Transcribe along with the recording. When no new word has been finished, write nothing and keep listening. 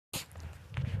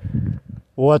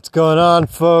What's going on,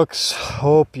 folks?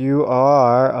 Hope you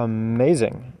are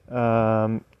amazing.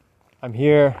 I'm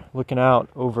here looking out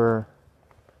over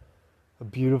a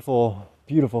beautiful,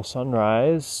 beautiful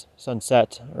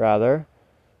sunset rather.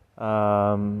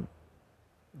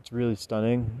 It's really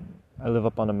stunning. I live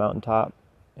up on a mountaintop,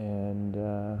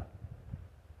 and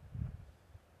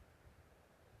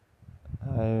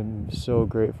I'm so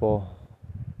grateful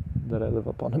that I live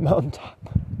up on a mountaintop.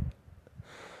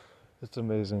 It's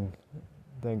amazing.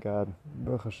 Thank God.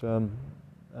 Baruch Hashem.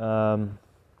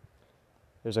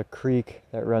 There's a creek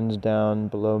that runs down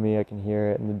below me. I can hear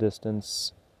it in the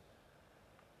distance.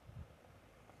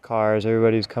 Cars,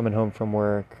 everybody's coming home from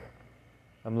work.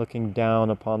 I'm looking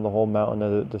down upon the whole mountain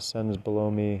as it descends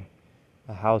below me.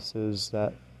 The houses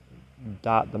that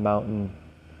dot the mountain.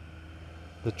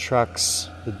 The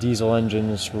trucks, the diesel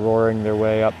engines roaring their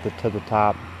way up to the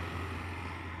top. A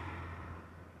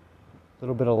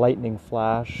little bit of lightning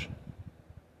flash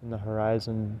in the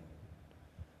horizon,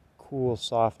 cool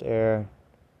soft air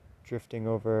drifting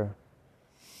over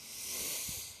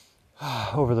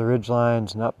the ridge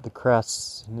lines and up the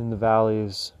crests and in the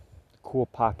valleys, cool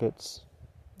pockets,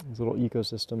 these little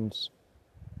ecosystems,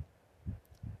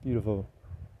 beautiful.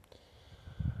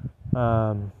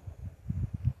 I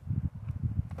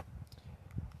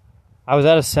was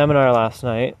at a seminar last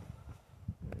night,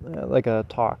 like a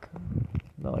talk,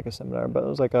 not like a seminar, but it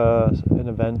was like an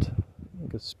event,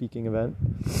 like a speaking event.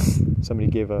 Somebody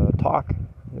gave a talk.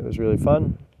 It was really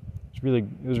fun. It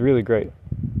was really great.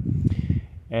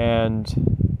 And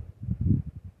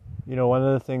one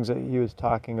of the things that he was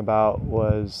talking about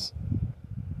was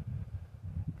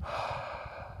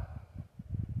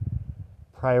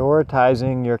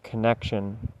prioritizing your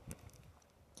connection.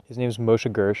 His name is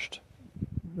Moshe Gersht,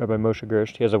 Rabbi Moshe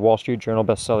Gersht. He has a Wall Street Journal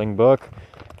best-selling book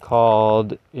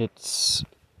called It's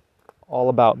All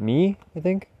About Me, I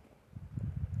think.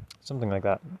 Something like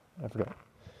that. I forgot.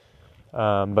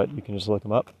 But you can just look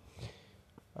him up.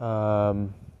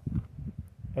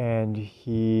 And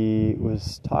he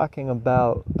was talking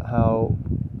about how,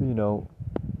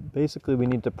 basically we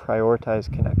need to prioritize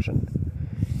connection.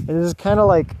 And this is kind of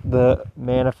like the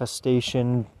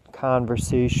manifestation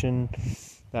conversation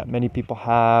that many people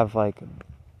have, like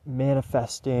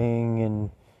manifesting and,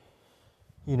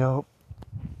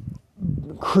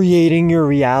 creating your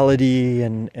reality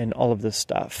and all of this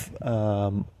stuff.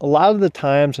 A lot of the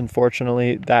times,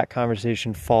 unfortunately, that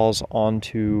conversation falls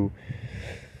onto,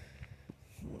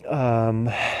 I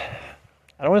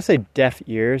don't want to say deaf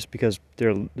ears because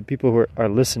they're the people who are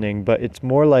listening, but it's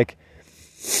more like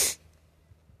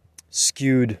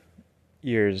skewed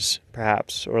ears,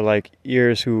 perhaps, or like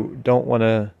ears who don't want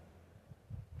to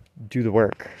do the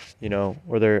work,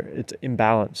 or it's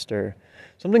imbalanced or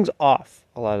something's off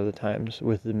a lot of the times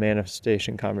with the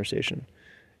manifestation conversation.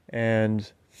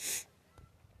 And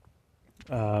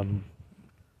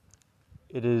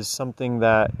it is something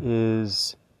that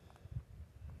it's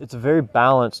a very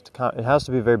balanced, it has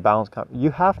to be a very balanced, you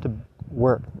have to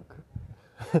work,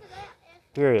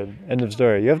 period, end of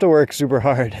story. You have to work super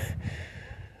hard.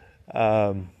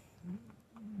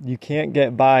 You can't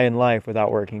get by in life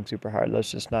without working super hard.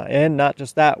 And not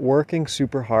just that, working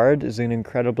super hard is an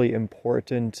incredibly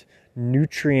important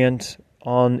nutrient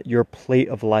on your plate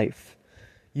of life.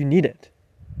 You need it.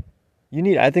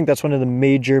 I think that's one of the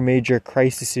major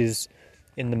crises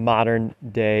in the modern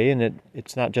day, and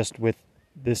it's not just with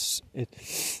this,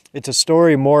 it's a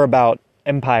story more about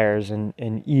empires and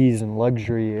ease and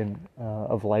luxury and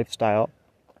of lifestyle.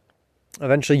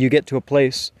 Eventually you get to a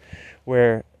place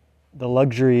where the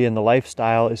luxury and the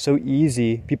lifestyle is so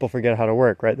easy, people forget how to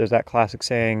work, right? There's that classic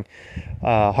saying,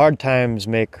 hard times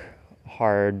make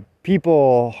hard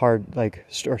people,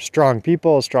 or strong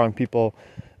people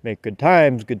make good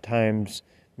times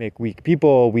make weak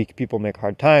people make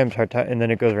hard times, and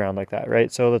then it goes around like that, right?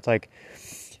 So it's like,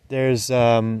 there's,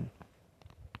 the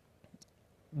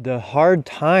hard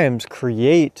times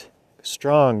create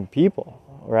strong people,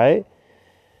 right?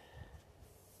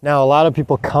 Now, a lot of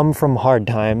people come from hard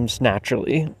times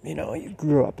naturally. You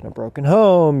grew up in a broken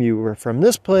home, you were from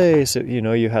this place,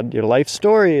 you had your life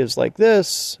story is like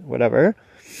this, whatever.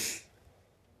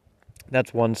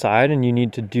 That's one side, and you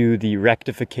need to do the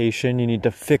rectification. You need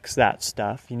to fix that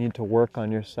stuff. You need to work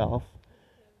on yourself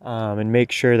and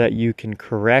make sure that you can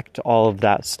correct all of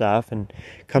that stuff and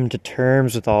come to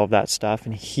terms with all of that stuff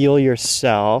and heal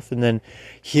yourself and then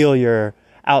heal your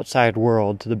outside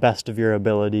world to the best of your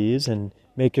abilities and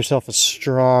make yourself a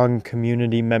strong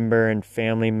community member and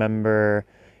family member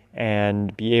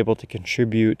and be able to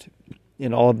contribute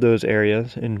in all of those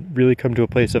areas and really come to a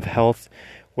place of health,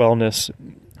 wellness,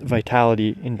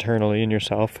 vitality internally in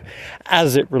yourself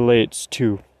as it relates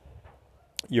to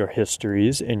your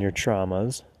histories and your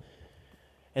traumas.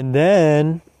 And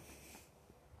then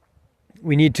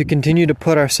we need to continue to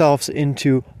put ourselves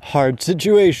into hard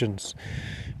situations,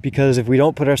 because if we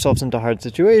don't put ourselves into hard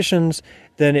situations,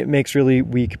 then it makes really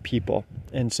weak people.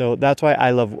 And so that's why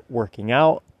I love working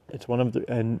out. It's one of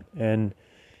the and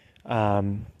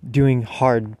doing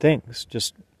hard things,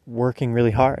 just working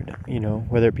really hard,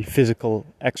 whether it be physical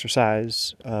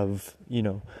exercise of,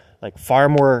 like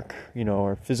farm work,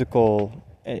 or physical,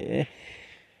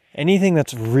 anything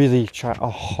that's really a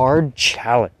hard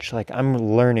challenge. Like I'm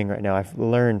learning right now. I've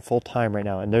learned full time right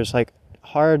now. And there's like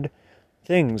hard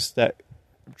things that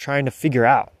I'm trying to figure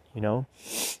out,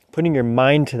 putting your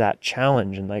mind to that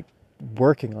challenge and like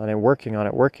working on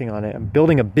it. I'm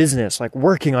building a business, like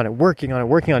working on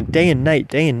it day and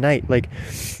night. Like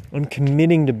I'm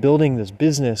committing to building this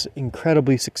business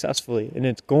incredibly successfully. And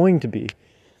it's going to be,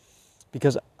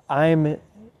 because I'm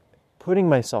putting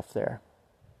myself there.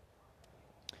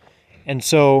 And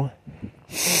so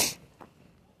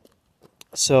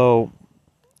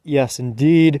yes,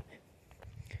 indeed,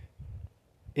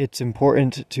 it's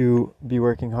important to be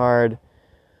working hard.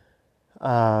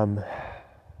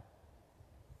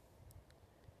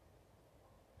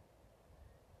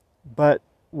 But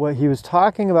what he was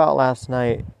talking about last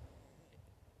night,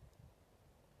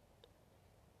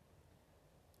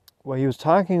 was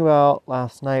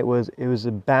it was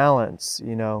a balance,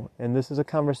 and this is a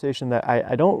conversation that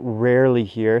I don't rarely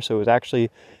hear. So it was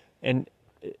actually, and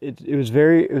it was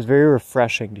very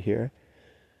refreshing to hear.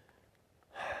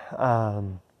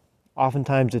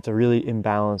 Oftentimes it's a really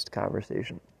imbalanced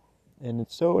conversation, and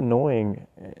it's so annoying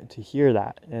to hear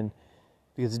that, and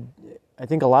because I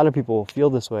think a lot of people feel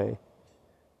this way,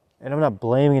 and I'm not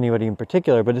blaming anybody in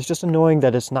particular, but it's just annoying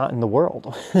that it's not in the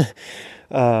world.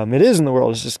 It is in the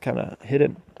world, it's just kind of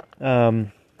hidden.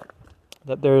 That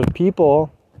there's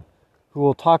people who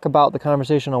will talk about the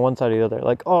conversation on one side or the other,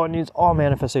 like, oh, it needs all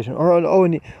manifestation,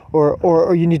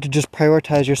 or you need to just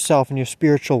prioritize yourself and your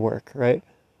spiritual work, right?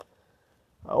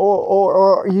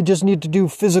 Or you just need to do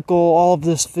all of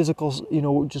this physical,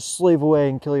 just slave away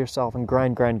and kill yourself and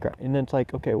grind. And it's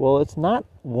like, okay, well, it's not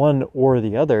one or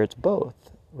the other, it's both,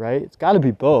 right? It's got to be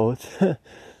both.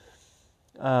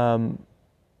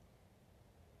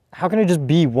 How can it just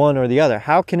be one or the other?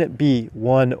 How can it be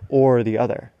one or the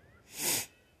other? It's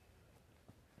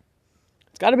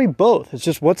got to be both. It's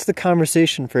just, what's the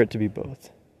conversation for it to be both?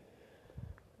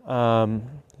 So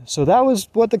that was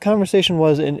what the conversation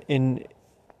was in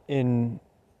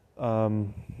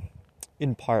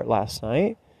part last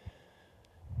night.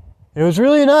 It was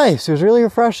really nice. It was really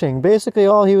refreshing. Basically,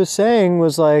 all he was saying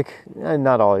was like,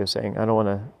 not all he was saying. I don't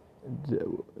want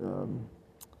to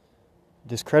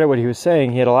discredit what he was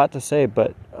saying. He had a lot to say,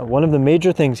 but one of the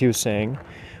major things he was saying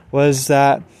was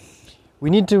that we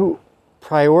need to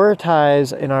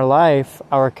prioritize in our life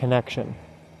our connection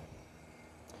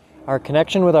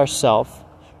with ourself,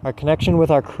 our connection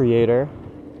with our Creator,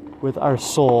 with our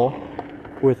soul,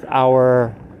 with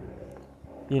our,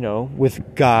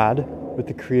 with God, with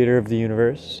the Creator of the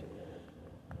universe,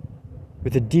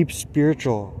 with a deep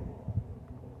spiritual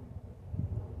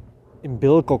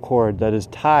umbilical cord that is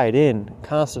tied in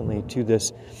constantly to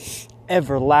this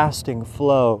everlasting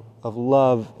flow of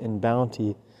love and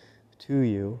bounty to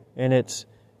you. And it's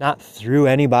not through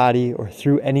anybody or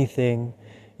through anything.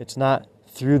 It's not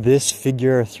through this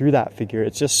figure or through that figure.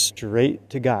 It's just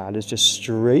straight to God. It's just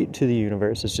straight to the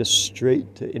universe. It's just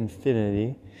straight to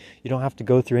infinity. You don't have to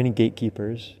go through any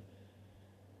gatekeepers,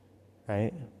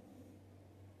 right?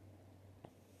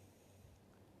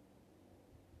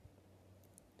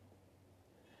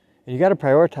 And you got to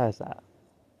prioritize that.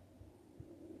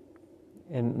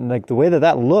 And like the way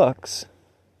that looks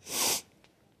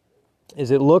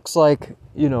is it looks like,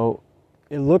 it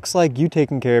looks like you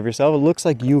taking care of yourself. It looks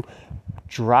like you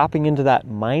dropping into that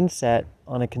mindset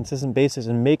on a consistent basis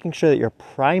and making sure that you're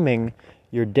priming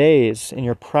your days and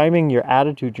you're priming your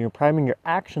attitude and you're priming your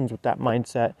actions with that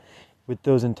mindset, with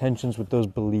those intentions, with those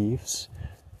beliefs.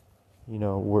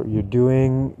 Where you're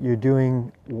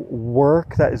doing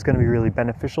work that is going to be really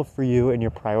beneficial for you, and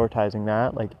you're prioritizing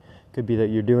that. Like, it could be that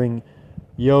you're doing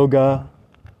yoga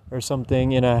or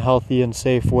something in a healthy and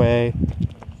safe way,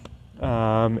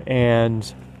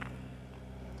 and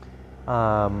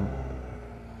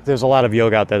there's a lot of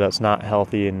yoga out there that's not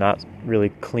healthy and not really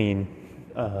clean,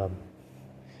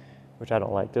 which I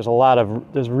don't like.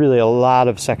 There's really a lot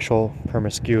of sexual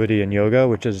promiscuity in yoga,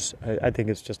 which is, I think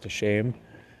it's just a shame.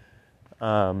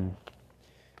 Because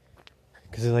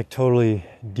it totally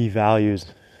devalues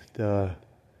the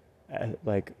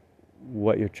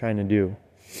what you're trying to do.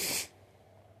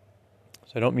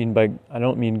 So I don't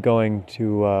mean going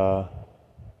to a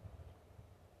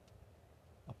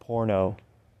porno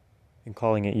and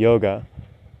calling it yoga.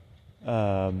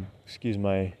 Excuse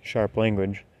my sharp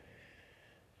language.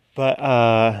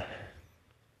 But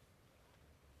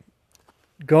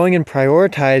going and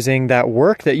prioritizing that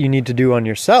work that you need to do on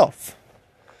yourself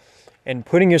and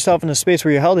putting yourself in a space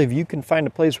where you're healthy. If you can find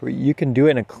a place where you can do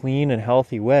it in a clean and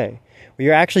healthy way, where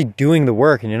you're actually doing the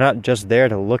work and you're not just there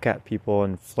to look at people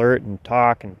and flirt and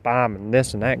talk and bomb and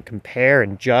this and that and compare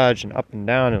and judge and up and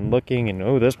down and looking and,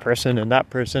 oh, this person and that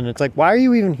person. It's like, why are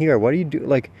you even here? What do you do?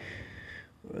 Like,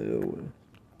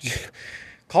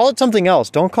 call it something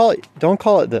else. Don't call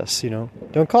it this,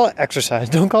 Don't call it exercise.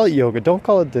 Don't call it yoga. Don't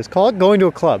call it this. Call it going to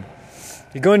a club.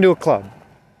 You're going to a club.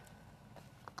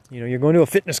 You're going to a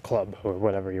fitness club or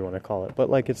whatever you want to call it. But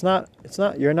like,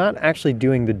 you're not actually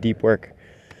doing the deep work,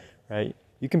 right?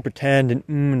 You can pretend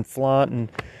and flaunt and,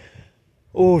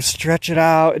 stretch it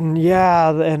out and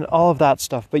and all of that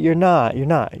stuff. But you're not.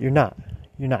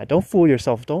 Don't fool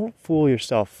yourself. Don't fool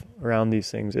yourself around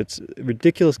these things. It's a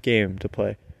ridiculous game to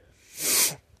play.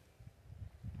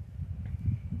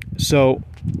 So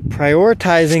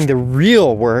prioritizing the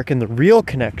real work and the real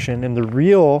connection and the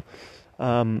real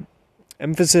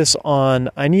emphasis on,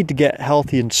 I need to get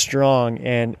healthy and strong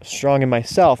in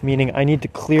myself, meaning I need to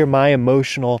clear my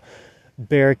emotional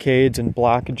barricades and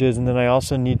blockages, and then I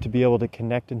also need to be able to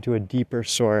connect into a deeper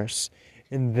source.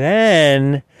 And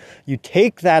then you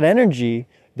take that energy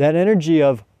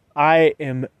of, I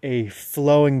am a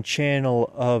flowing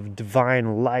channel of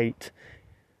divine light,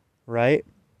 right?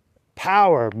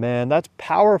 Power, man, that's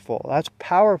powerful.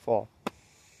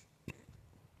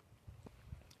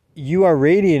 You are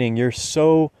radiating. You're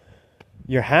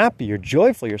happy, you're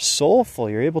joyful, you're soulful,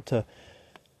 you're able to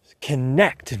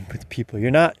connect with people.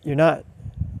 You're not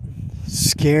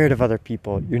scared of other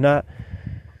people. You're not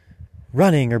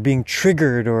running or being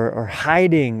triggered or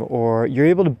hiding, or you're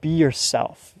able to be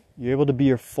yourself. You're able to be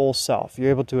your full self.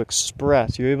 You're able to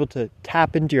express. You're able to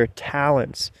tap into your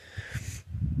talents.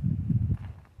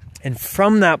 And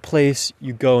from that place,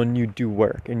 you go and you do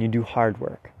work, and you do hard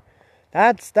work.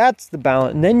 That's the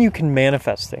balance. And then you can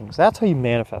manifest things. That's how you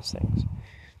manifest things.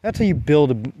 That's how you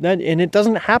build and it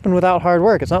doesn't happen without hard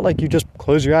work. It's not like you just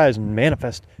close your eyes and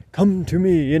manifest. Come to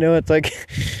me, It's like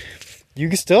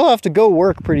you still have to go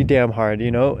work pretty damn hard,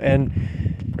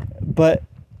 but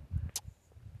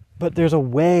there's a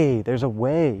way.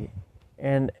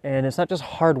 And it's not just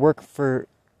hard work for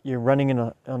you're running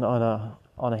on a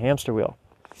hamster wheel.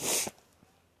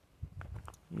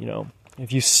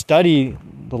 If you study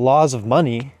the laws of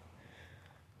money,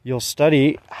 you'll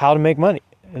study how to make money.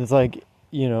 And it's like,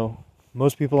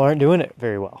 most people aren't doing it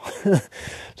very well.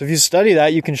 So if you study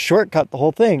that, you can shortcut the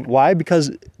whole thing. Why?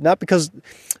 Not because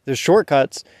there's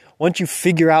shortcuts. Once you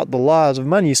figure out the laws of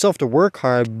money, you still have to work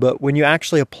hard, but when you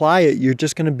actually apply it, you're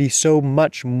just going to be so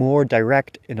much more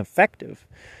direct and effective.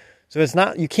 So there's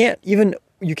no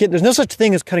such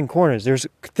thing as cutting corners. There's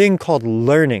a thing called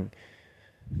learning.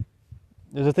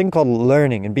 There's a thing called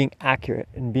learning and being accurate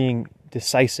and being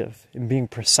decisive and being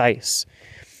precise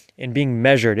and being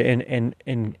measured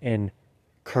and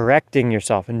correcting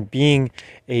yourself and being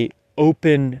a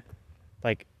open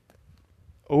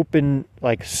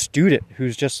student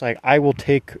who's just like, I will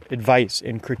take advice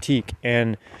and critique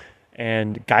and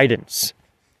guidance.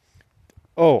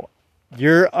 Oh,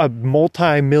 you're a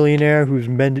multi-millionaire who's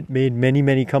made many,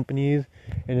 many companies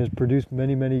and has produced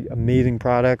many, many amazing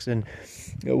products and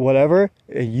whatever.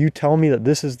 You tell me that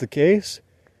this is the case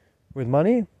with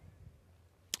money,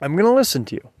 I'm going to listen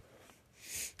to you.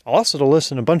 I'll also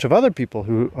listen to a bunch of other people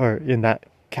who are in that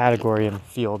category and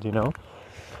field,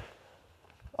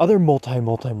 Other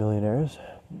multi-millionaires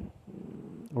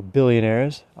or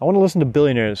billionaires. I want to listen to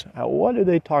billionaires. What do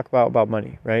they talk about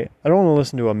money, right? I don't want to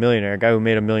listen to a millionaire, a guy who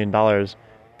made $1 million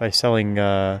by selling,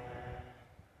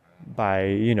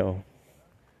 buying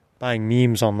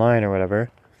memes online or whatever.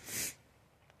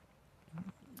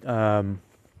 I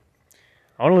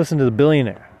want to listen to the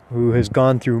billionaire who has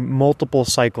gone through multiple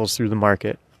cycles through the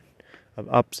market of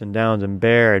ups and downs and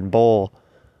bear and bull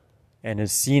and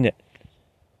has seen it.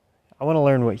 I want to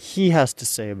learn what he has to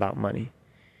say about money.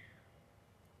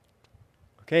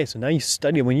 Okay, so now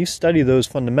when you study those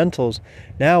fundamentals,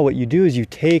 now what you do is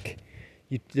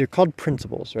they're called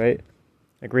principles, right?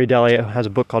 Like Ray Dalio has a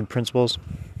book called Principles.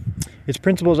 It's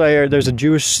principles. There's a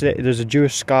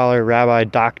Jewish scholar, rabbi,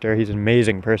 doctor. He's an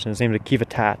amazing person. His name is Akiva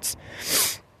Tatz.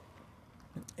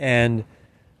 And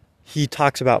he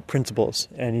talks about principles,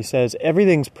 and he says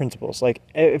everything's principles. Like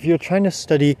if you're trying to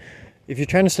study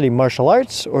martial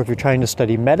arts, or if you're trying to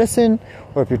study medicine,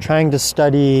 or if you're trying to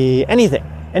study anything,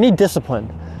 any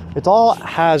discipline, it all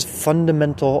has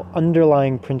fundamental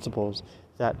underlying principles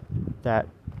that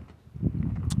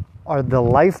are the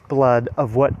lifeblood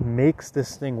of what makes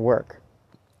this thing work.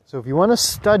 So if you want to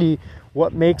study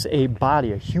what makes a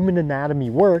body, a human anatomy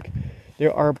work,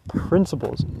 there are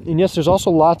principles. And yes, there's also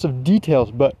lots of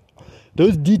details, but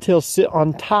those details sit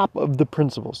on top of the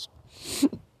principles.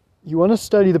 You want to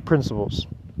study the principles,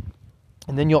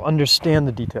 and then you'll understand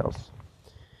the details.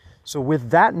 So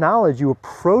with that knowledge, you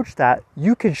approach that,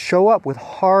 you can show up with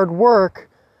hard work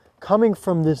coming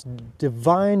from this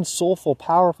divine, soulful,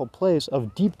 powerful place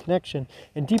of deep connection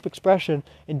and deep expression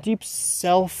and deep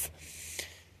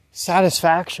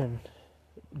self-satisfaction,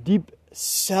 deep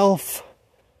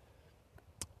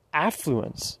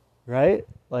self-affluence, right?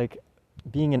 Like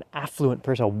being an affluent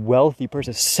person, a wealthy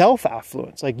person,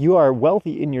 self-affluence. Like you are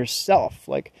wealthy in yourself.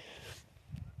 Like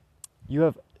you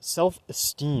have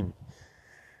self-esteem.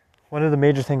 One of the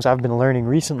major things I've been learning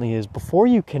recently is before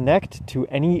you connect to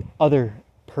any other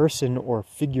person or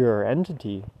figure or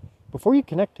entity, before you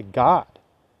connect to God,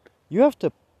 you have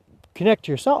to connect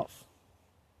to yourself.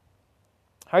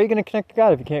 How are you going to connect to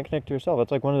God if you can't connect to yourself?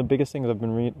 That's like one of the biggest things I've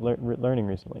been learning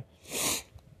recently.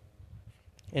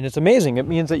 And it's amazing. It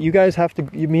means that you guys have to,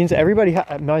 it means everybody,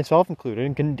 myself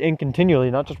included, and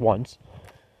continually, not just once,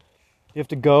 you have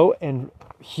to go and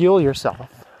heal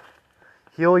yourself.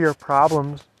 Heal your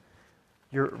problems,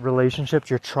 your relationships,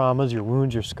 your traumas, your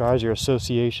wounds, your scars, your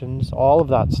associations, all of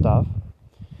that stuff.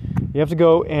 You have to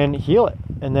go and heal it,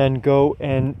 and then go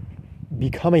and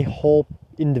become a whole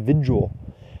individual.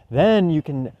 Then you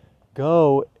can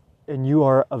go and you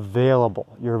are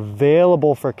available. You're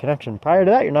available for connection. Prior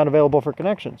to that, you're not available for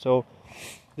connection. So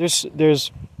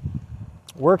there's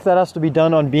work that has to be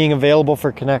done on being available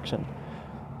for connection.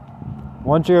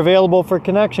 Once you're available for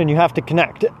connection, you have to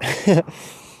connect.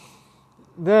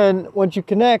 Then, once you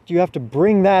connect, you have to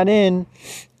bring that in.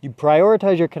 You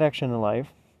prioritize your connection in life.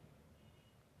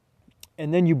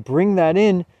 And then you bring that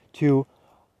in to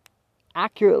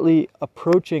accurately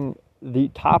approaching the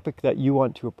topic that you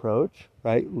want to approach,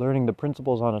 right? Learning the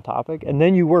principles on a topic. And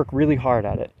then you work really hard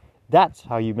at it. That's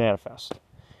how you manifest.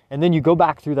 And then you go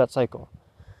back through that cycle.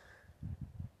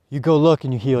 You go look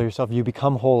and you heal yourself. You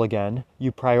become whole again.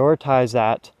 You prioritize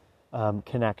that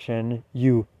connection.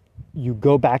 You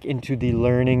go back into the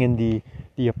learning and the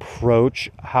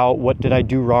approach. What did I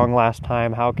do wrong last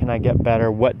time? How can I get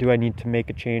better? What do I need to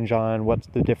make a change on? What's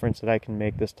the difference that I can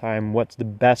make this time? What's the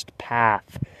best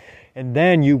path? And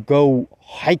then you go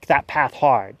hike that path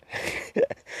hard.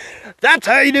 That's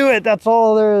how you do it. That's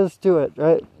all there is to it,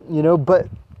 right? You know, but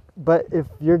if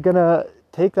you're gonna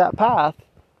take that path,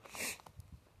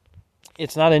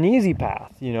 it's not an easy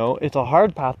path, you know, it's a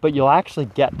hard path, but you'll actually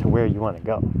get to where you want to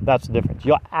go. That's the difference.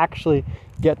 You'll actually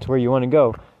get to where you want to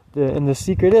go. And the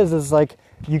secret is like,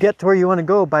 you get to where you want to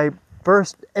go by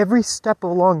first, every step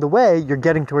along the way, you're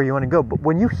getting to where you want to go. But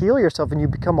when you heal yourself and you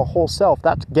become a whole self,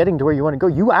 that's getting to where you want to go.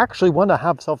 You actually want to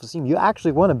have self-esteem. You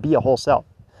actually want to be a whole self.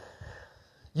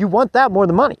 You want that more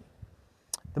than money.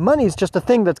 The money is just a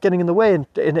thing that's getting in the way, and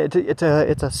it's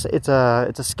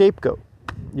a scapegoat.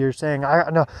 You're saying, I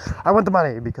want the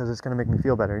money because it's going to make me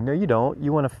feel better. No, you don't.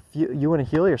 You want to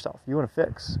heal yourself. You want to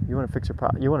fix. You want to fix your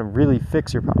problem. You want to really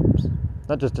fix your problems,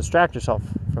 not just distract yourself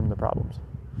from the problems.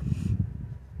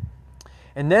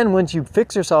 And then once you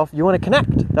fix yourself, you want to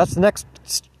connect. That's the next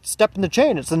step in the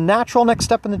chain. It's the natural next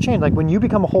step in the chain. Like when you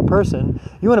become a whole person,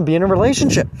 you want to be in a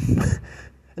relationship.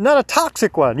 Not a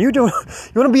toxic one. You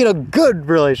want to be in a good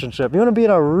relationship. You want to be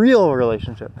in a real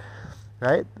relationship.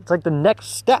 Right? It's like the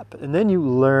next step. And then you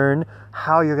learn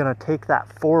how you're going to take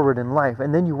that forward in life.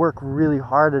 And then you work really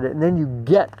hard at it. And then you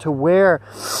get to where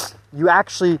you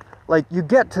actually, like, you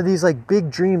get to these like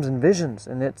big dreams and visions.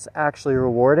 And it's actually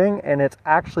rewarding. And it's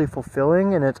actually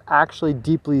fulfilling. And it's actually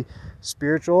deeply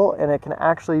spiritual. And it can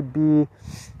actually be,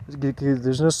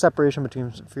 there's no separation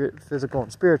between physical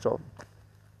and spiritual.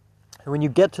 And when you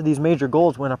get to these major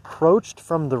goals, when approached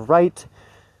from the right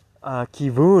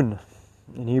kivun,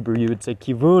 in Hebrew, you would say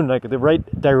kivun, like the right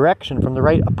direction, from the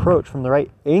right approach, from the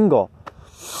right angle.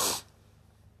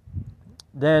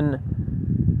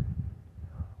 Then,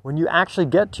 when you actually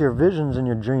get to your visions and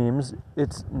your dreams,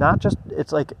 it's not just,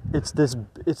 it's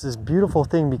this beautiful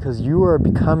thing because you are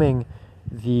becoming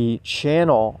the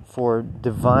channel for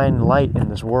divine light in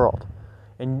this world,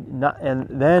 and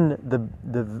then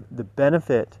the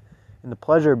benefit and the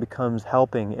pleasure becomes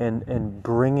helping and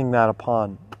bringing that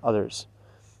upon others.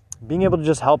 Being able to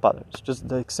just help others,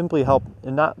 just like simply help,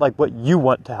 and not like what you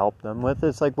want to help them with.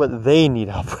 It's like what they need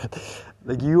help with.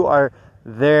 Like you are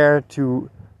there to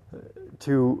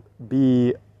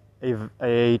be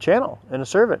a channel and a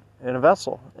servant and a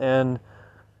vessel, and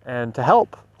And to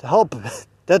help.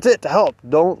 That's it, to help.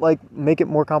 Don't make it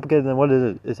more complicated than what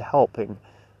it is helping.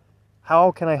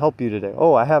 How can I help you today?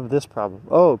 Oh, I have this problem.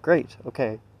 Oh, great.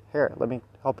 Okay, here, let me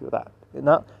help you with that.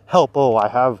 Not help. Oh, I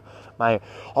have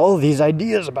all of these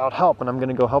ideas about help, and I'm going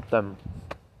to go help them.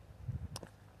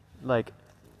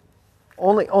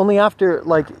 Only after,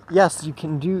 yes, you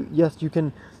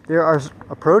can. There are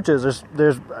approaches.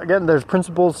 There's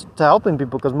principles to helping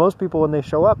people, because most people, when they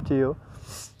show up to you,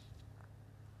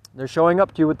 they're showing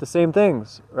up to you with the same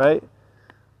things, right?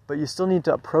 But you still need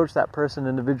to approach that person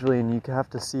individually, and you have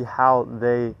to see how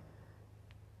they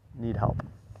need help,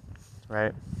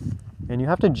 right? And you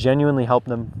have to genuinely help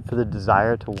them for the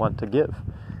desire to want to give.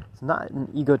 It's not an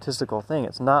egotistical thing.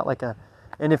 It's not like a...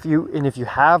 And if you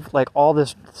have all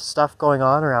this stuff going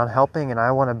on around helping, and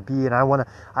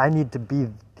I need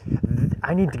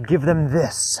to give them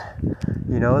this,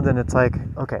 then it's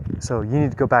okay, so you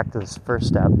need to go back to this first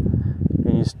step,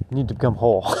 and you need to become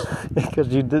whole, because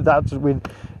we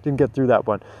didn't get through that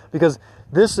one, because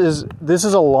this is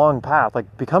a long path.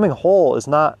 Becoming whole is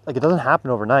not, it doesn't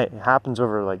happen overnight. It happens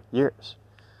over years.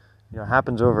 It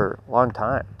happens over a long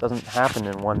time. It doesn't happen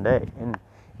in one day. And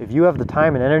if you have the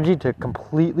time and energy to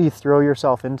completely throw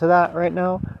yourself into that right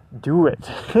now, do it.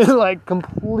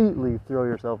 Completely throw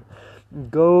yourself.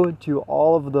 Go to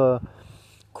all of the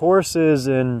courses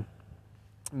and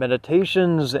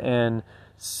meditations and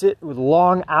sit with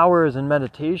long hours in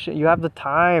meditation. You have the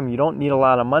time. You don't need a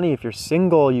lot of money. If you're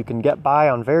single, you can get by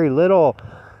on very little.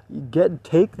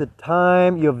 Take the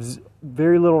time. You have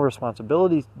very little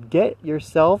responsibilities. Get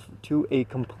yourself to a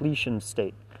completion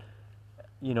state.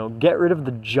 Get rid of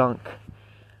the junk.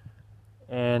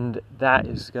 And that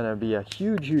is going to be a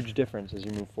huge, huge difference as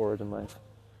you move forward in life.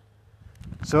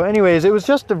 So anyways, it was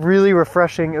just very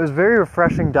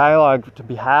refreshing dialogue to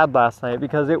be had last night,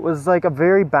 because it was a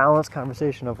very balanced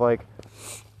conversation of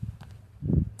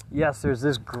yes, there's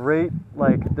this great,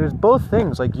 there's both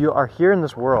things. You are here in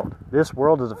this world. This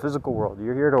world is a physical world.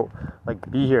 You're here to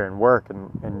be here and work,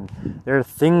 and there are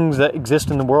things that exist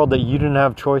in the world that you didn't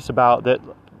have choice about that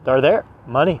are there.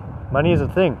 Money is a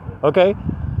thing. Okay,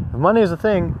 if money is a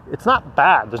thing, it's not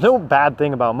bad. There's no bad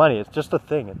thing about money. It's just a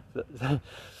thing.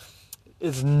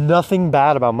 It's nothing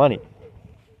bad about money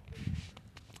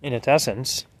in its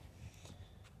essence.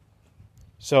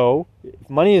 So, if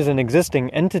money is an existing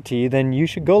entity, then you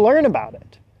should go learn about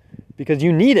it, because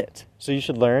you need it. So you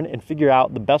should learn and figure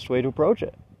out the best way to approach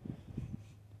it.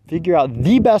 Figure out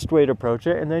the best way to approach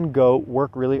it, and then go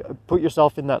work put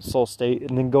yourself in that soul state,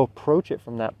 and then go approach it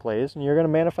from that place, and you're going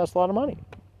to manifest a lot of money.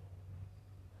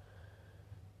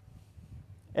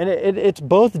 And it's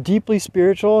both deeply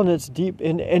spiritual, and it's deep,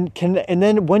 and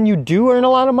then when you do earn a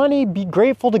lot of money, be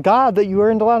grateful to God that you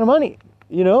earned a lot of money,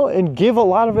 and give a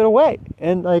lot of it away,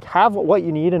 and have what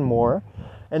you need and more,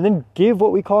 and then give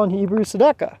what we call in Hebrew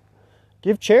tzedakah.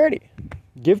 Give charity,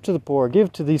 give to the poor,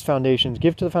 give to these foundations,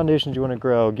 give to the foundations you want to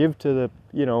grow, give to the,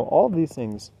 all of these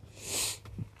things.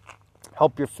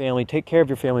 Help your family, take care of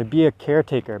your family, be a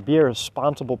caretaker, be a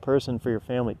responsible person for your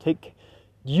family. Take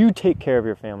care of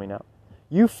your family now.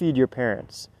 You feed your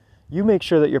parents. You make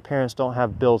sure that your parents don't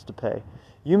have bills to pay.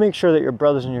 You make sure that your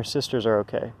brothers and your sisters are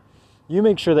okay. You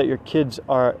make sure that your kids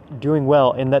are doing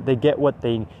well and that they get what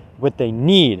they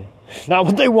need, not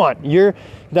what they want.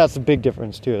 That's a big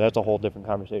difference too. That's a whole different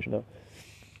conversation though.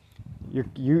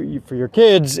 You for your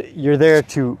kids, you're there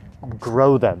to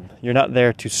grow them. You're not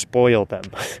there to spoil them.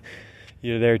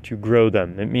 You're there to grow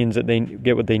them. It means that they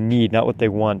get what they need, not what they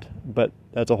want. But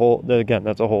that's a whole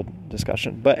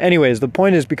discussion. But anyways, the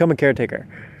point is become a caretaker.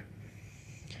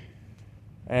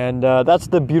 And that's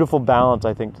the beautiful balance,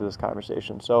 I think, to this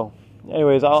conversation. So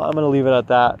anyways, I'm going to leave it at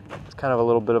that. It's kind of a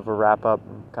little bit of a wrap-up,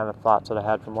 kind of thoughts that I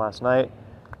had from last night.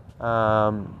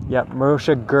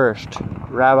 Moshe Gersht,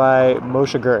 Rabbi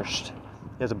Moshe Gersht.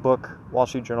 He has a book, Wall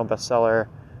Street Journal bestseller.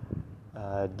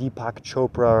 Deepak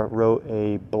Chopra wrote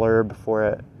a blurb for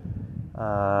it.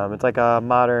 It's like a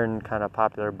modern kind of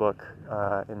popular book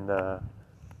out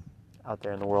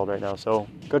there in the world right now. So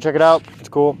go check it out. It's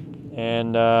cool.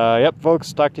 And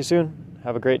folks, talk to you soon.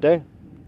 Have a great day.